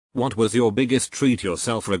What was your biggest treat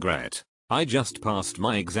yourself regret? I just passed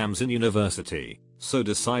my exams in university, so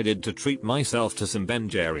decided to treat myself to some Ben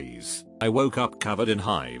Jerry's. I woke up covered in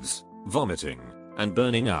hives, vomiting, and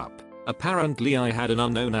burning up. Apparently I had an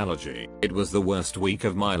unknown allergy. It was the worst week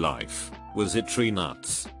of my life. Was it tree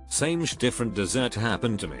nuts? Same different dessert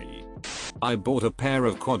happened to me. I bought a pair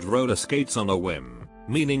of quad roller skates on a whim,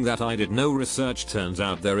 meaning that I did no research. Turns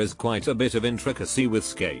out there is quite a bit of intricacy with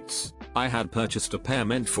skates. I had purchased a pair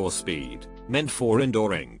meant for speed, meant for indoor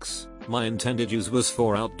rinks. My intended use was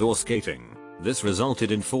for outdoor skating. This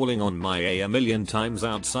resulted in falling on my A million times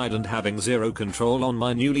outside and having zero control on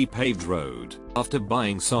my newly paved road. After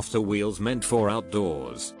buying softer wheels meant for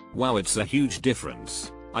outdoors, wow, it's a huge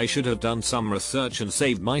difference. I should have done some research and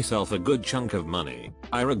saved myself a good chunk of money.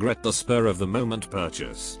 I regret the spur of the moment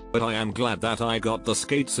purchase, but I am glad that I got the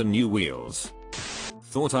skates and new wheels.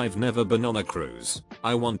 Thought I've never been on a cruise.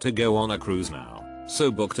 I want to go on a cruise now,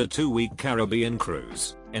 so booked a 2-week Caribbean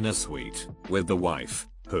cruise, in a suite, with the wife,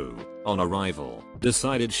 who, on arrival,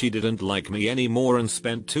 decided she didn't like me anymore and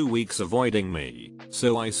spent 2 weeks avoiding me.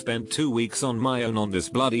 So I spent 2 weeks on my own on this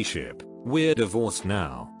bloody ship. We're divorced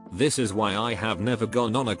now. This is why I have never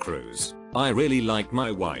gone on a cruise. I really like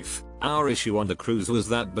my wife. Our issue on the cruise was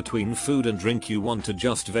that between food and drink you want to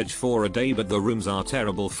just veg for a day, but the rooms are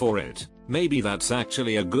terrible for it. Maybe that's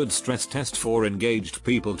actually a good stress test for engaged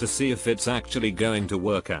people to see if it's actually going to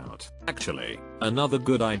work out. Actually, another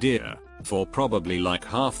good idea, for probably like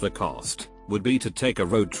half the cost, would be to take a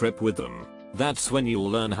road trip with them. That's when you'll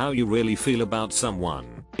learn how you really feel about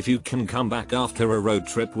someone. If you can come back after a road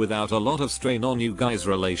trip without a lot of strain on you guys'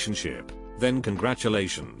 relationship, then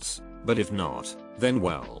congratulations. But if not, then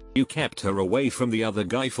well, you kept her away from the other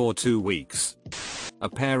guy for 2 weeks. A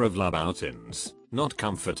pair of Louboutins, not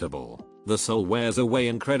comfortable. The sole wears away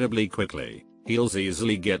incredibly quickly. Heels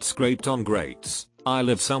easily get scraped on grates. I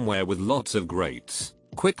live somewhere with lots of grates.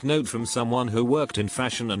 Quick note from someone who worked in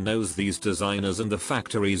fashion and knows these designers and the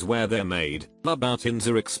factories where they're made. Louboutins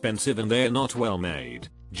are expensive and they're not well made.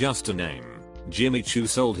 Just a name. Jimmy Choo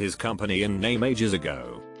sold his company and name ages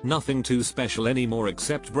ago. Nothing too special anymore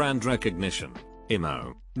except brand recognition.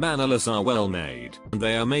 Imo. Manolis are well made, and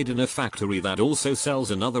they are made in a factory that also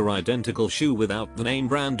sells another identical shoe without the name,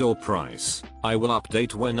 brand or price. I will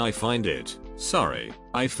update when I find it. Sorry,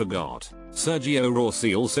 I forgot. Sergio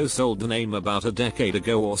Rossi also sold the name about a decade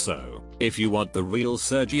ago or so. If you want the real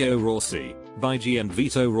Sergio Rossi, buy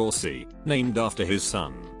Gianvito Rossi, named after his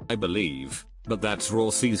son, I believe. But that's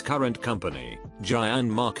Rossi's current company.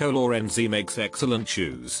 Gianmarco Lorenzi makes excellent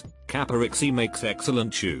shoes. Caparixi makes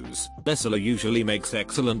excellent shoes. Lesala usually makes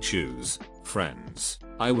excellent shoes. Friends,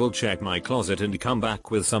 I will check my closet and come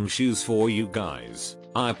back with some shoes for you guys.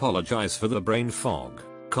 I apologize for the brain fog.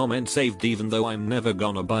 Comment saved. Even though I'm never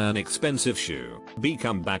gonna buy an expensive shoe.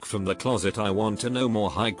 Come back from the closet. I want to know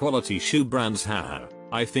more high quality shoe brands. Haha.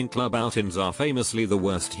 I think Louboutins are famously the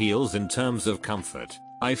worst heels in terms of comfort.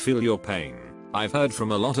 I feel your pain. I've heard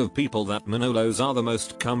from a lot of people that Manolos are the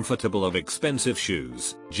most comfortable of expensive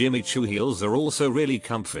shoes. Jimmy Choo heels are also really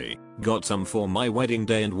comfy. Got some for my wedding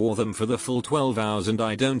day and wore them for the full 12 hours, and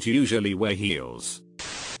I don't usually wear heels.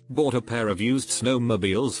 Bought a pair of used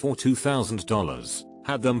snowmobiles for $2,000.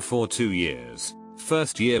 Had them for 2 years.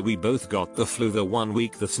 First year we both got the flu the 1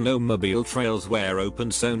 week the snowmobile trails were open,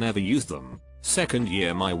 so never used them. Second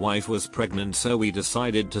year my wife was pregnant, so we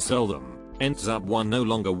decided to sell them. Ends up one no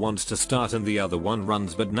longer wants to start and the other one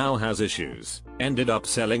runs but now has issues. Ended up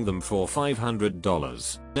selling them for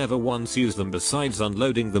 $500. Never once used them besides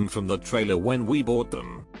unloading them from the trailer when we bought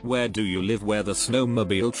them. Where do you live where the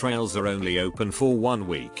snowmobile trails are only open for 1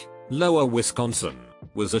 week? Lower Wisconsin.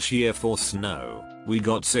 Was a sheer for snow. We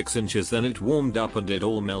got 6 inches, then it warmed up and it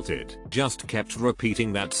all melted. Just kept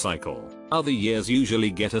repeating that cycle. Other years usually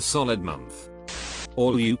get a solid month.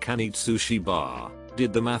 All you can eat sushi bar.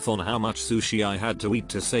 Did the math on how much sushi I had to eat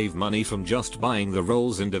to save money from just buying the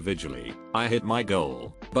rolls individually. I hit my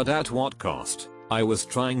goal, but at what cost? I was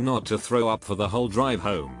trying not to throw up for the whole drive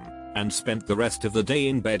home, and spent the rest of the day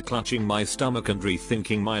in bed clutching my stomach and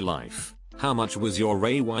rethinking my life. How much was your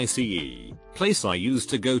AYCE? Place I used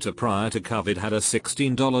to go to prior to COVID had a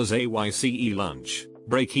 $16 AYCE lunch.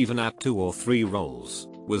 Break even at 2 or 3 rolls.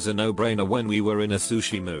 Was a no-brainer when we were in a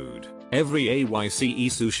sushi mood. Every AYCE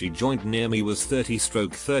sushi joint near me was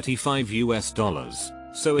 $30-35 US.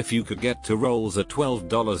 So if you could get 2 rolls at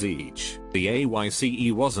 $12 each, the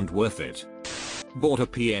AYCE wasn't worth it. Bought a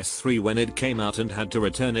PS3 when it came out and had to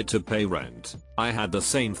return it to pay rent. I had the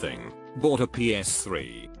same thing. Bought a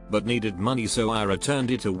PS3, but needed money so I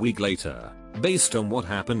returned it a week later. Based on what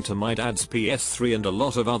happened to my dad's PS3 and a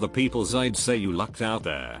lot of other people's, I'd say you lucked out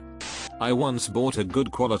there. I once bought a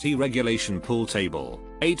good quality regulation pool table,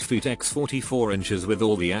 8 feet x 44 inches with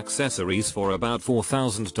all the accessories for about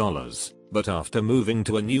 $4,000, but after moving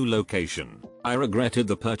to a new location, I regretted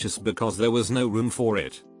the purchase because there was no room for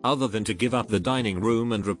it, other than to give up the dining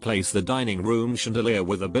room and replace the dining room chandelier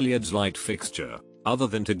with a billiards light fixture.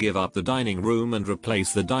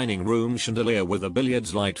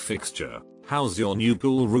 How's your new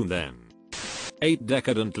pool room then? 8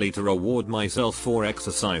 decadently to reward myself for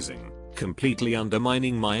exercising, completely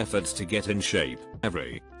undermining my efforts to get in shape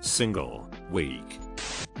every single week.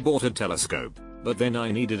 Bought a telescope, but then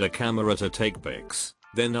I needed a camera to take pics.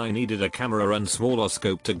 Then I needed a camera and smaller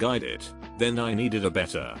scope to guide it. Then I needed a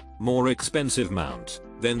better, more expensive mount.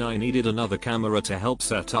 Then I needed another camera to help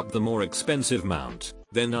set up the more expensive mount.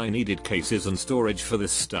 Then I needed cases and storage for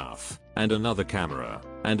this stuff, and another camera,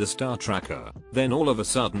 and a star tracker. Then all of a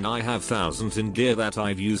sudden I have thousands in gear that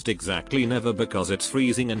I've used exactly never because it's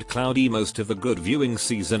freezing and cloudy most of the good viewing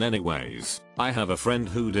season anyways. I have a friend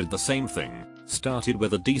who did the same thing. Started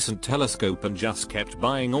with a decent telescope and just kept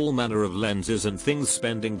buying all manner of lenses and things,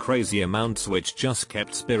 spending crazy amounts which just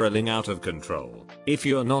kept spiraling out of control. If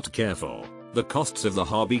you're not careful, the costs of the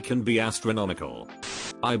hobby can be astronomical.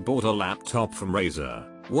 I bought a laptop from Razer.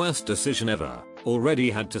 Worst decision ever. Already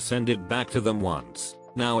had to send it back to them once.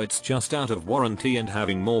 Now it's just out of warranty and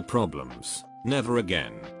having more problems. Never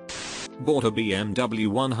again. Bought a BMW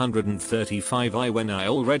 135i when I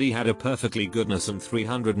already had a perfectly good Nissan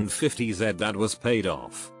 350Z that was paid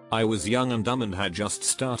off. I was young and dumb and had just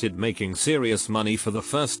started making serious money for the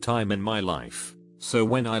first time in my life. So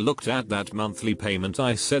when I looked at that monthly payment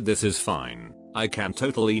I said, this is fine. I can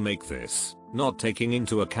totally make this, not taking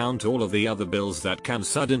into account all of the other bills that can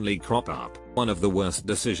suddenly crop up. One of the worst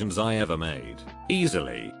decisions I ever made.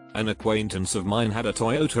 Easily. An acquaintance of mine had a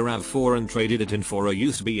Toyota RAV4 and traded it in for a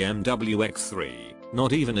used BMW X3.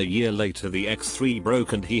 Not even a year later the X3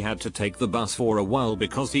 broke and he had to take the bus for a while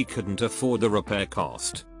because he couldn't afford the repair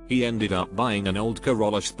cost. He ended up buying an old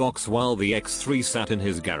Corolla box while the X3 sat in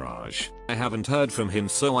his garage. I haven't heard from him,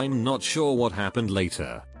 so I'm not sure what happened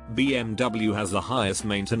later. BMW has the highest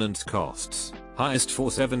maintenance costs. Highest for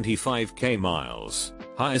 75k miles.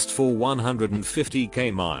 Highest for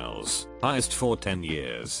 150k miles. Highest for 10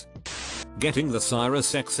 years. Getting the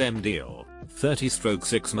Cirrus XM deal,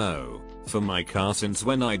 30/6 mo, for my car since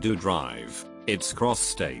when I do drive, it's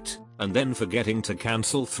cross-state, and then forgetting to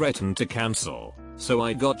cancel threatened to cancel, so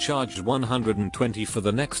I got charged $120 for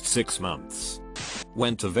the next 6 months.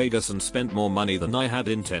 Went to Vegas and spent more money than I had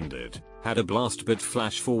intended. Had a blast, but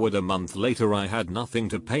flash forward a month later I had nothing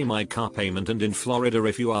to pay my car payment, and in Florida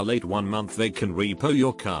if you are late 1 month they can repo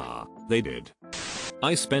your car. They did.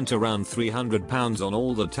 I spent around £300 on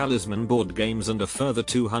all the Talisman board games and a further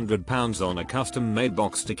 £200 on a custom made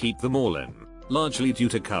box to keep them all in, largely due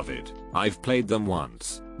to COVID. I've played them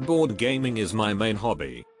once. Board gaming is my main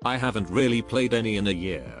hobby. I haven't really played any in a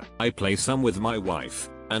year. I play some with my wife,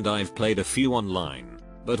 and I've played a few online,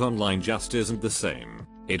 but online just isn't the same.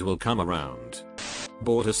 It will come around.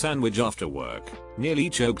 Bought a sandwich after work, nearly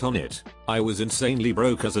choked on it. I was insanely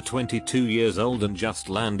broke as a 22 years old and just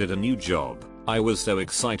landed a new job. I was so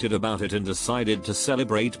excited about it and decided to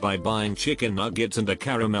celebrate by buying chicken nuggets and a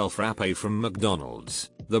caramel frappe from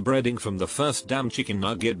McDonald's. The breading from the first damn chicken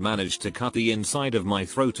nugget managed to cut the inside of my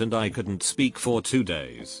throat and I couldn't speak for 2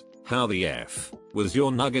 days. How the F was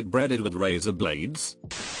your nugget breaded with razor blades?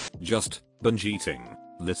 Just binge eating.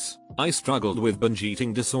 I struggled with binge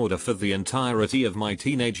eating disorder for the entirety of my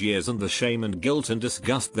teenage years, and the shame and guilt and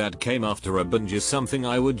disgust that came after a binge is something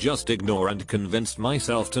I would just ignore and convinced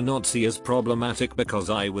myself to not see as problematic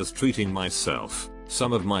because I was treating myself.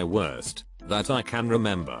 Some of my worst that I can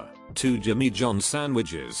remember: 2 Jimmy John's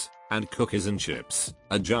sandwiches and cookies and chips,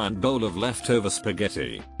 a giant bowl of leftover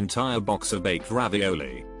spaghetti, entire box of baked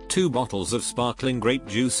ravioli, 2 bottles of sparkling grape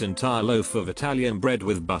juice, entire loaf of Italian bread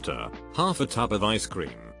with butter, half a tub of ice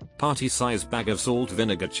cream, party-sized bag of salt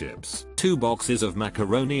vinegar chips, 2 boxes of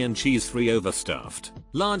macaroni and cheese free overstuffed,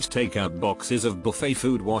 large takeout boxes of buffet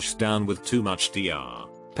food washed down with too much DR,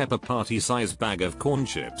 pepper, party-sized bag of corn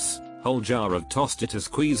chips, whole jar of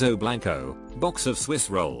Tostitos Queso Blanco, box of Swiss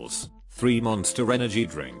rolls, 3 Monster energy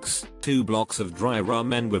drinks, 2 blocks of dry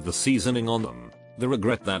ramen with the seasoning on them. The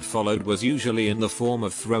regret that followed was usually in the form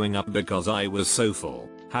of throwing up because I was so full,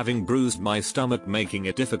 having bruised my stomach making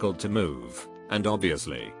it difficult to move, and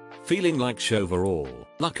obviously, feeling like shit overall.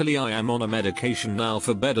 Luckily I am on a medication now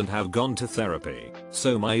for bed and have gone to therapy,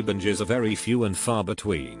 so my binges are very few and far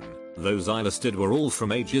between. Those I listed were all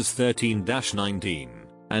from ages 13-19,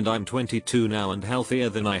 and I'm 22 now and healthier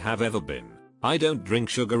than I have ever been. I don't drink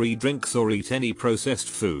sugary drinks or eat any processed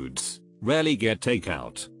foods, rarely get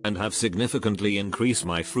takeout, and have significantly increased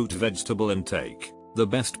my fruit vegetable intake. The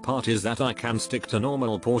best part is that I can stick to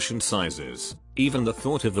normal portion sizes. Even the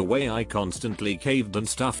thought of the way I constantly caved and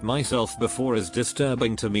stuffed myself before is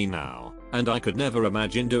disturbing to me now, and I could never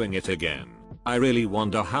imagine doing it again. I really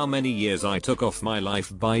wonder how many years I took off my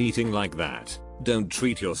life by eating like that. Don't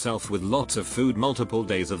treat yourself with lots of food multiple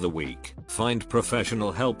days of the week. Find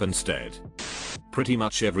professional help instead. Pretty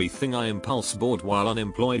much everything I impulse bought while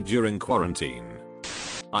unemployed during quarantine.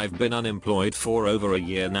 I've been unemployed for over a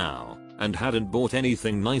year now, and hadn't bought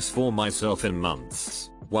anything nice for myself in months.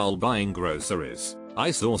 While buying groceries,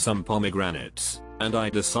 I saw some pomegranates, and I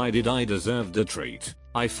decided I deserved a treat.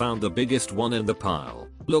 I found the biggest one in the pile,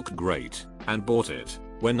 looked great, and bought it.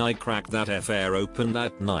 When I cracked that affair open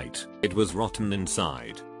that night, it was rotten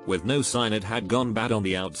inside, with no sign it had gone bad on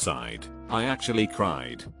the outside. I actually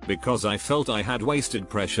cried, because I felt I had wasted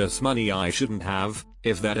precious money I shouldn't have.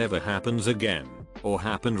 If that ever happens again, or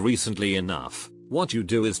happened recently enough, what you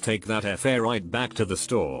do is take that affair right back to the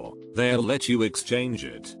store. They'll let you exchange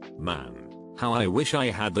it. Man, how I wish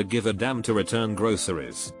I had the give a damn to return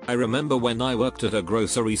groceries. I remember when I worked at a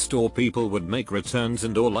grocery store, people would make returns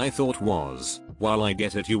and all I thought was, while I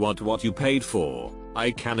get it, you want what you paid for.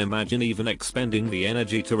 I can imagine even expending the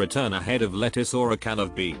energy to return a head of lettuce or a can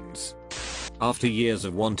of beans. After years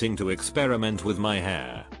of wanting to experiment with my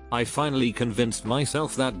hair, I finally convinced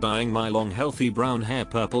myself that dyeing my long healthy brown hair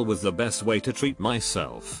purple was the best way to treat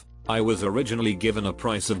myself. I was originally given a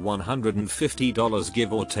price of $150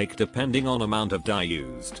 give or take depending on amount of dye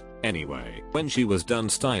used. Anyway, when she was done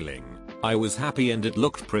styling, I was happy and it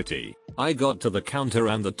looked pretty. I got to the counter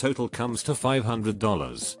and the total comes to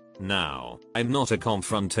 $500. Now, I'm not a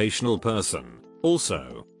confrontational person.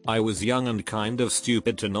 Also, I was young and kind of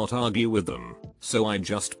stupid to not argue with them, so I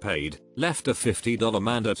just paid, left a $50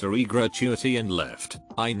 mandatory gratuity and left.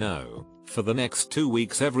 I know, for the next 2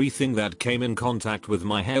 weeks everything that came in contact with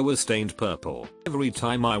my hair was stained purple. Every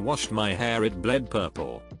time I washed my hair it bled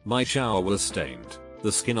purple. My shower was stained.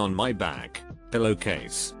 The skin on my back,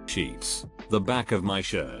 pillowcase, sheets, the back of my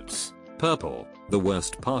shirts, purple. The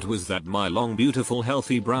worst part was that my long beautiful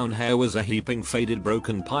healthy brown hair was a heaping faded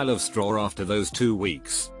broken pile of straw after those 2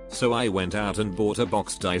 weeks. So I went out and bought a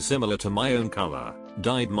box dye similar to my own color,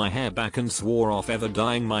 dyed my hair back and swore off ever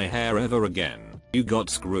dyeing my hair ever again. You got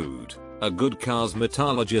screwed. A good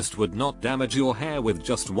cosmetologist would not damage your hair with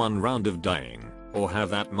just one round of dyeing, or have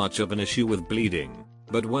that much of an issue with bleeding.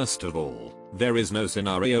 But worst of all, there is no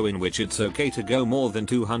scenario in which it's okay to go more than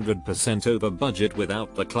 200% over budget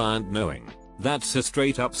without the client knowing. That's a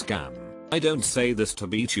straight up scam. I don't say this to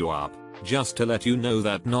beat you up, just to let you know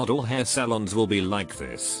that not all hair salons will be like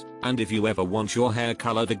this, and if you ever want your hair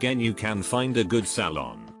colored again you can find a good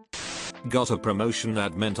salon. Got a promotion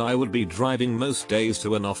that meant I would be driving most days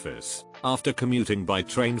to an office, after commuting by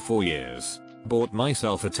train for years. Bought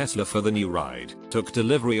myself a Tesla for the new ride. Took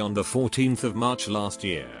delivery on the 14th of March last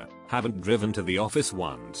year. Haven't driven to the office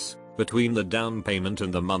once. Between the down payment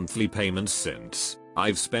and the monthly payments since,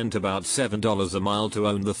 I've spent about $7 a mile to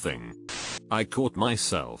own the thing. I caught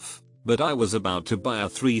myself, but I was about to buy a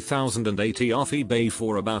 3080 off eBay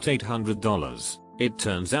for about $800. It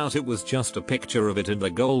turns out it was just a picture of it and the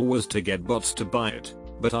goal was to get bots to buy it.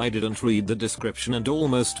 But I didn't read the description and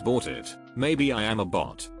almost bought it. Maybe I am a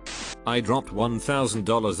bot. I dropped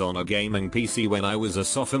 $1,000 on a gaming PC when I was a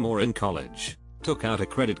sophomore in college. Took out a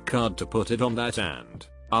credit card to put it on that and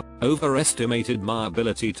overestimated my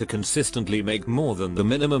ability to consistently make more than the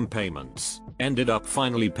minimum payments. Ended up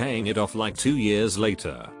finally paying it off like 2 years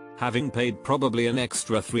later, having paid probably an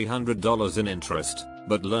extra $300 in interest,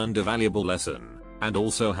 but learned a valuable lesson. And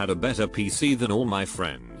also had a better PC than all my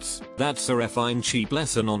friends. That's a refined cheap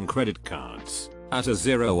lesson on credit cards. At a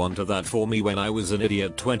 0 onto that for me when I was an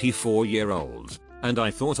idiot 24-year-old. And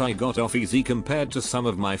I thought I got off easy compared to some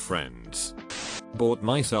of my friends. Bought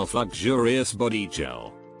myself luxurious body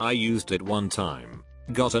gel. I used it one time.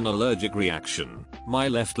 Got an allergic reaction. My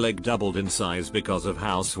left leg doubled in size because of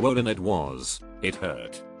how swollen it was. It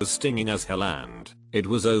hurt. Was stinging as hell and it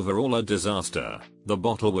was overall a disaster. The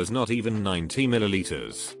bottle was not even 90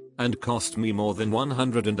 milliliters and cost me more than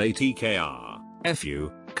 180 kr. F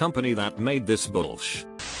you, company that made this bullsh.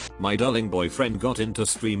 My darling boyfriend got into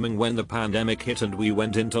streaming when the pandemic hit and we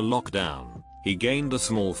went into lockdown. He gained a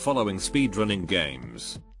small following speedrunning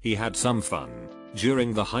games. He had some fun.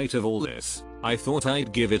 During the height of all this, I thought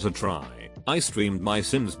I'd give it a try. I streamed my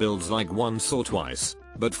Sims builds like once or twice,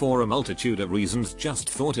 but for a multitude of reasons just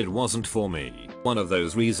thought it wasn't for me. One of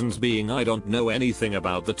those reasons being I don't know anything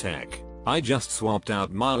about the tech. I just swapped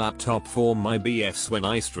out my laptop for my BFs when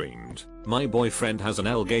I streamed. My boyfriend has an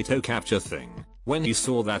Elgato capture thing. When he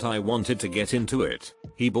saw that I wanted to get into it,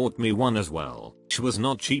 he bought me one as well. It was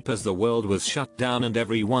not cheap as the world was shut down and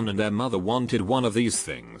everyone and their mother wanted one of these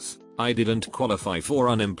things. I didn't qualify for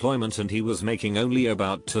unemployment and he was making only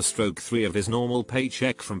about 2/3 of his normal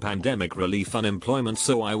paycheck from pandemic relief unemployment,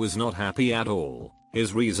 so I was not happy at all.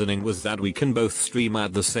 His reasoning was that we can both stream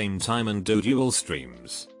at the same time and do dual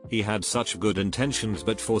streams. He had such good intentions,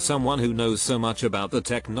 but for someone who knows so much about the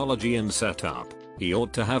technology and setup, he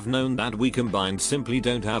ought to have known that we combined simply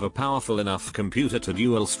don't have a powerful enough computer to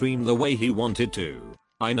dual stream the way he wanted to.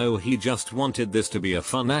 I know he just wanted this to be a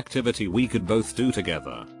fun activity we could both do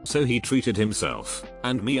together, so he treated himself,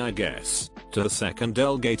 and me I guess, to a second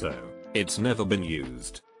Elgato. It's never been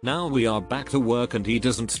used. Now we are back to work and he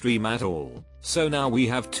doesn't stream at all, so now we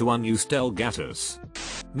have 2 unused Elgatos.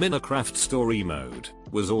 Minecraft story mode.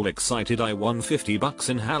 Was all excited I won $50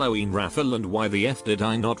 in Halloween raffle, and why the F did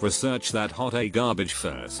I not research that hot A garbage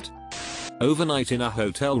first? Overnight in a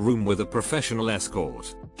hotel room with a professional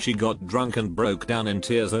escort. She got drunk and broke down in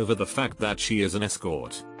tears over the fact that she is an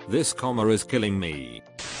escort. This comma is killing me.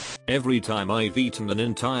 Every time I've eaten an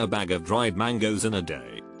entire bag of dried mangoes in a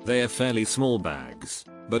day. They are fairly small bags,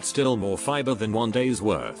 but still more fiber than one day's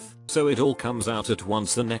worth, so it all comes out at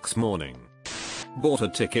once the next morning. Bought a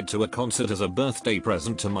ticket to a concert as a birthday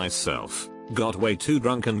present to myself. Got way too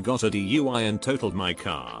drunk and got a DUI and totaled my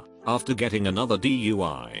car. After getting another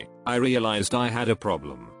DUI, I realized I had a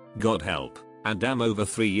problem. Got help, and am over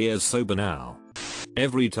 3 years sober now.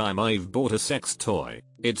 Every time I've bought a sex toy,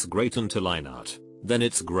 it's great until I nut. Then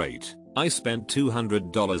it's great. I spent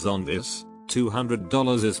 $200 on this.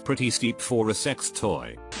 $200 is pretty steep for a sex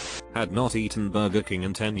toy. Had not eaten Burger King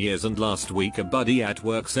in 10 years and last week a buddy at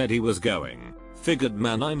work said he was going. Figured,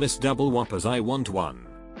 man, I miss double whoppers, I want one.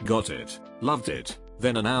 Got it. Loved it.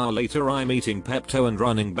 Then an hour later I'm eating Pepto and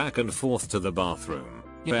running back and forth to the bathroom.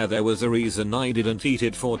 Yeah, there was a reason I didn't eat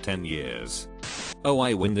it for 10 years. Oh,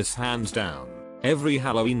 I win this hands down. Every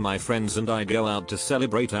Halloween my friends and I go out to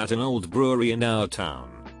celebrate at an old brewery in our town.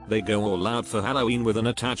 They go all out for Halloween with an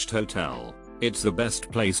attached hotel. It's the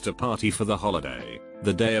best place to party for the holiday.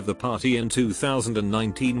 The day of the party in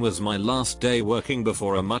 2019 was my last day working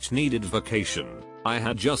before a much needed vacation. I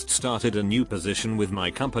had just started a new position with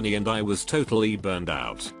my company and I was totally burned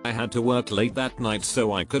out. I had to work late that night,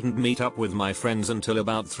 so I couldn't meet up with my friends until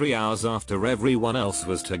about 3 hours after everyone else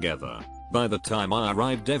was together. By the time I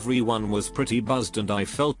arrived everyone was pretty buzzed and I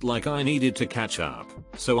felt like I needed to catch up.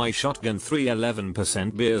 So I shotgunned 3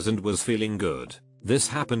 11% beers and was feeling good. This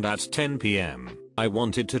happened at 10 PM. I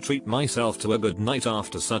wanted to treat myself to a good night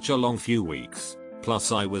after such a long few weeks.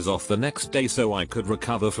 Plus I was off the next day so I could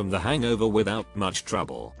recover from the hangover without much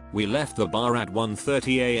trouble. We left the bar at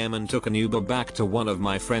 1:30 AM and took an Uber back to one of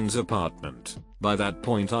my friend's apartment. By that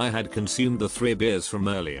point I had consumed the 3 beers from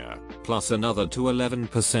earlier, plus another 2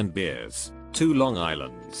 11% beers, 2 Long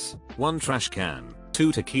Islands, 1 trash can,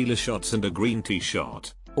 2 tequila shots and a green tea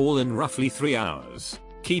shot, all in roughly 3 hours.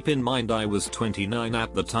 Keep in mind I was 29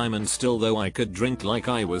 at the time and still though I could drink like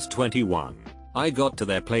I was 21. I got to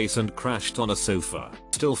their place and crashed on a sofa,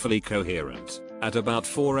 still fully coherent. At about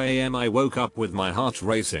 4 AM I woke up with my heart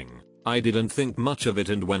racing. I didn't think much of it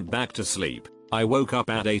and went back to sleep. I woke up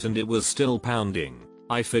at 8 and it was still pounding.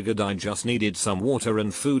 I figured I just needed some water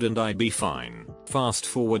and food and I'd be fine. Fast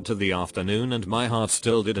forward to the afternoon and my heart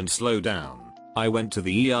still didn't slow down. I went to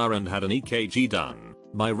the ER and had an EKG done.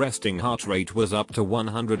 My resting heart rate was up to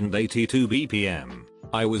 182 BPM.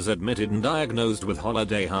 I was admitted and diagnosed with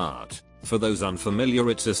holiday heart. For those unfamiliar,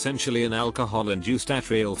 it's essentially an alcohol-induced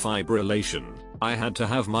atrial fibrillation. I had to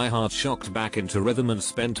have my heart shocked back into rhythm and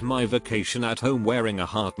spent my vacation at home wearing a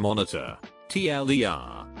heart monitor.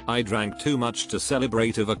 TLDR, I drank too much to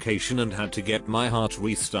celebrate a vacation and had to get my heart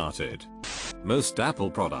restarted. Most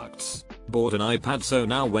Apple products. Bought an iPad so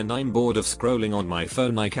now when I'm bored of scrolling on my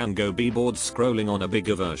phone I can go be bored scrolling on a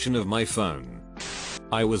bigger version of my phone.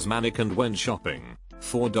 I was manic and went shopping.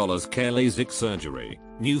 $4 care LASIK surgery,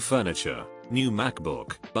 new furniture, new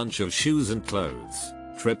MacBook, bunch of shoes and clothes,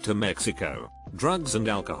 trip to Mexico, drugs and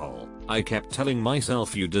alcohol. I kept telling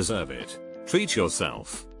myself you deserve it. Treat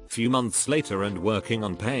yourself. Few months later and working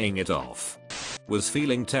on paying it off. Was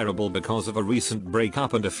feeling terrible because of a recent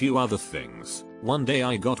breakup and a few other things. One day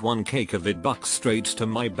I got $1K of it bucks straight to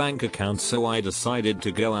my bank account, so I decided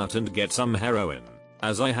to go out and get some heroin.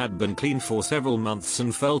 As I had been clean for several months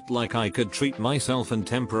and felt like I could treat myself and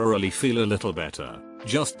temporarily feel a little better.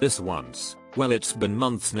 Just this once. Well, it's been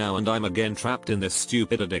months now and I'm again trapped in this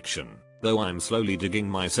stupid addiction. Though I'm slowly digging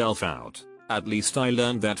myself out. At least I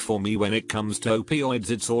learned that for me when it comes to opioids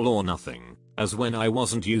it's all or nothing. as when I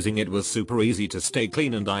wasn't using it was super easy to stay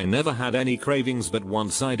clean and I never had any cravings, but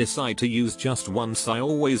once I decide to use just once I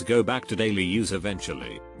always go back to daily use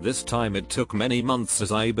eventually. This time it took many months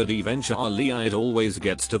but eventually it always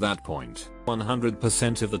gets to that point.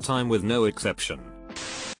 100% of the time with no exception.